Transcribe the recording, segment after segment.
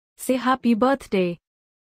Say happy birthday.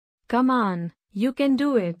 Come on, you can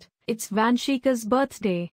do it. It's Vanshika's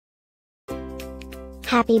birthday.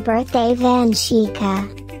 Happy birthday, Vanshika.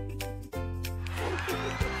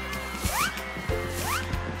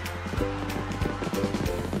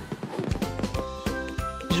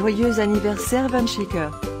 Joyeux anniversaire,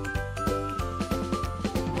 Vanshika.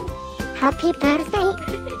 Happy birthday,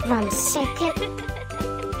 Vanshika.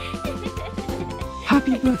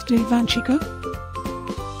 Happy birthday, Vanshika.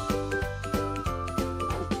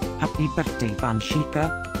 Happy birthday,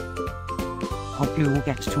 Vanshika. Hope you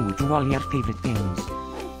get to do all your favorite things.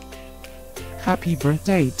 Happy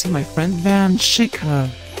birthday to my friend Vanshika.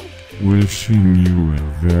 Wishing you a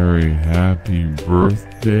very happy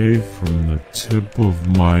birthday from the tip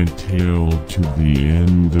of my tail to the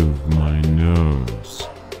end of my nose.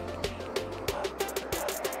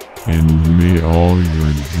 And may all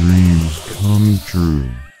your dreams come true.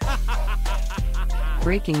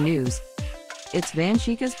 Breaking news. It's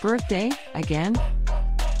Vanshika's birthday, again?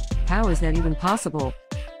 How is that even possible?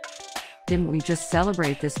 Didn't we just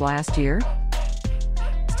celebrate this last year?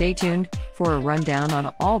 Stay tuned for a rundown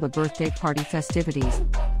on all the birthday party festivities.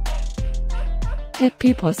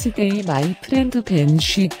 Happy birthday, my friend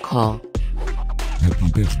Vanshika. Happy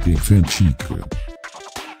birthday, Vanshika.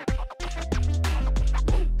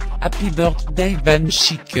 Happy birthday,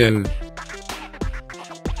 Vanshika.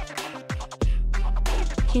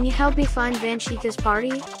 Can you help me find Vanshika's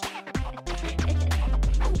party?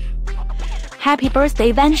 Happy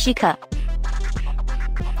birthday, Vanshika.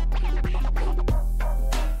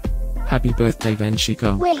 Happy birthday,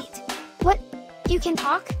 Vanshika. Wait, what? You can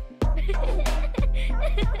talk?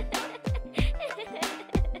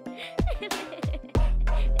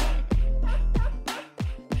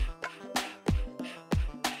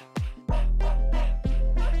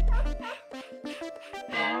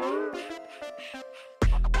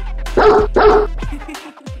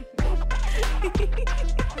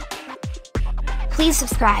 Please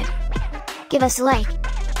subscribe, give us a like,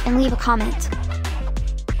 and leave a comment.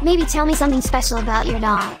 Maybe tell me something special about your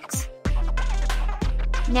dogs.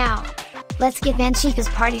 Now, let's get Vanshika's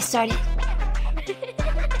party started.